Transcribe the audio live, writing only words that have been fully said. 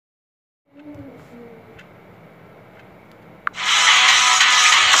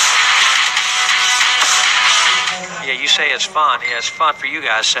you say it's fun. Yeah, it's fun for you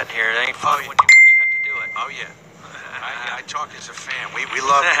guys sitting here. It ain't fun when you have to do it. Oh yeah. I talk as a fan. We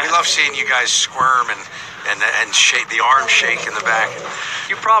love seeing you guys squirm and shake the arm shake in the back.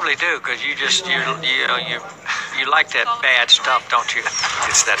 You probably do, because you like that bad stuff, don't you?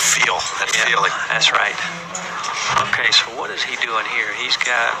 It's that feeling. That's right. Okay, so what is he doing here? He's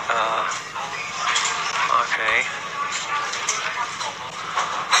got okay.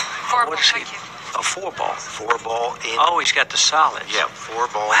 What is he? A 4-ball. 4-ball in. Oh, he's got the solids. Yeah,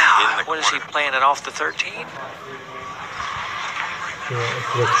 4-ball wow. in the What is he playing it off the 13? Yeah,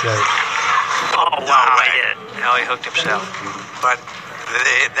 it looks like. Oh, wow. How he hooked himself. But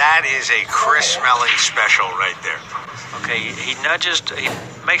that is a crisp-smelling special right there. Okay, he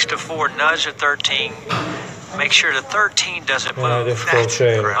makes the 4 nudge the 13, make sure the 13 doesn't move. Okay,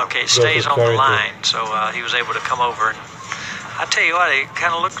 it stays on the line, so he was able to come over. And I tell you what, it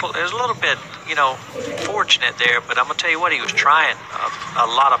kind of looked, it was a little bit, fortunate there, but I'm going to tell you what, he was trying a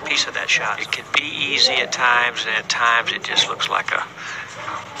lot of piece of that shot. It can be easy at times, and at times it just looks like a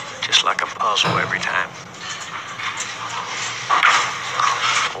puzzle every time.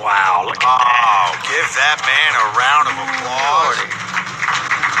 Wow, look at that. Give that man a round of applause.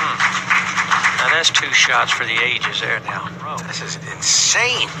 Now that's 2 shots for the ages there now. This is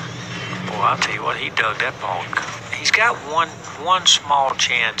insane. Boy, I'll tell you what, he dug that ball. He's got one small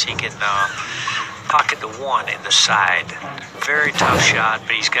chance he can pocket the 1 in the side. Very tough shot,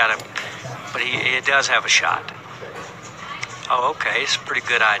 but he does have a shot. Oh, okay, it's a pretty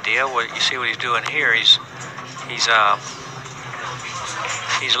good idea. Well, you see what he's doing here? He's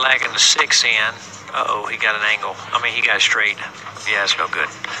lagging the 6 in. Uh-oh, he got an angle. I mean, he got it straight. Yeah, it's no good.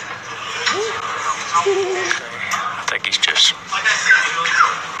 Okay, I think he's just...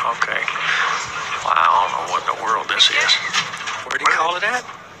 Okay. Wow, I don't know what in the world this is. Where did he call it at?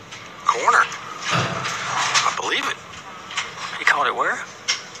 Corner. I believe it. He called it where?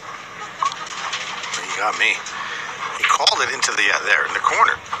 You got me. He called it into the there in the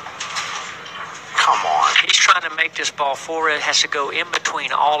corner. Come on. He's trying to make this ball forward. It has to go in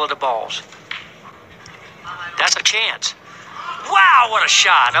between all of the balls. That's a chance. Wow, what a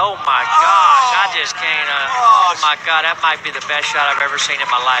shot. Oh, my gosh. I just can't. Oh, my God. That might be the best shot I've ever seen in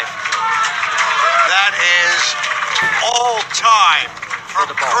my life. That is all time for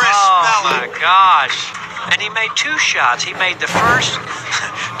the ball. Chris Mellon. Oh, my gosh. And he made 2 shots. He made the first,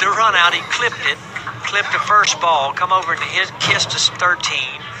 the run out. He clipped the first ball, come over and kissed his 13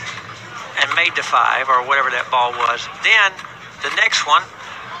 and made the 5 or whatever that ball was. Then the next one,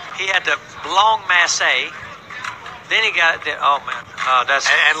 he had the long masse. Then he got the, oh man, that's.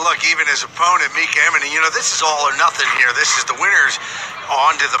 And look, even his opponent, Mika Emeny, this is all or nothing here. This is the winners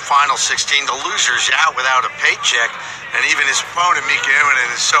on to the final 16. The losers out without a paycheck. And even his opponent, Mika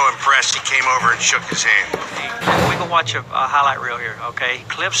Emeny, is so impressed he came over and shook his hand. We can watch a highlight reel here, okay? He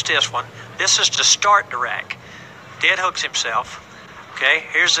clips this one. This is to start the rack. Dead hooks himself. Okay,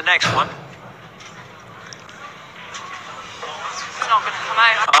 here's the next one. It's not going to come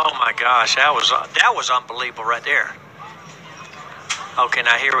out. Oh my gosh, that was unbelievable right there. Okay,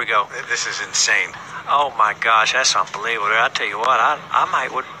 now here we go. This is insane. Oh my gosh, that's unbelievable. I tell you what, I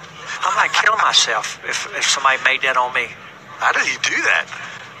might kill myself if somebody made that on me. How did he do that?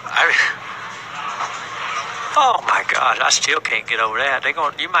 Oh my gosh, I still can't get over that.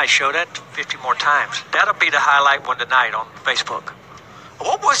 You might show that 50 more times. That'll be the highlight one tonight on Facebook.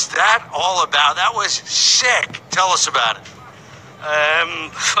 What was that all about? That was sick. Tell us about it.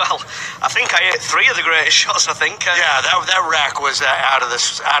 Well, I think I hit 3 of the greatest shots, I think. Yeah, that rack was out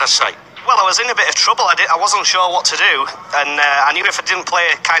of sight. Well, I was in a bit of trouble. I wasn't sure what to do, and I knew if I didn't play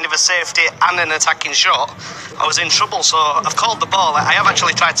kind of a safety and an attacking shot, I was in trouble. So I've called the ball. I have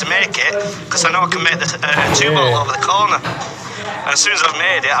actually tried to make it because I know I can make the 2 ball over the corner. And as soon as I've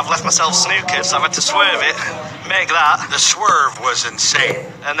made it, I've left myself snookered, so I've had to swerve it, make that. The swerve was insane.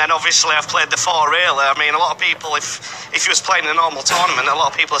 And then obviously I've played the 4 railer. I mean, a lot of people, if you was playing a normal tournament, a lot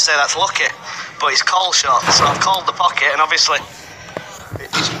of people would say that's lucky, but it's call shot. So I've called the pocket, and obviously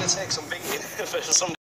it's going to take some binging for some.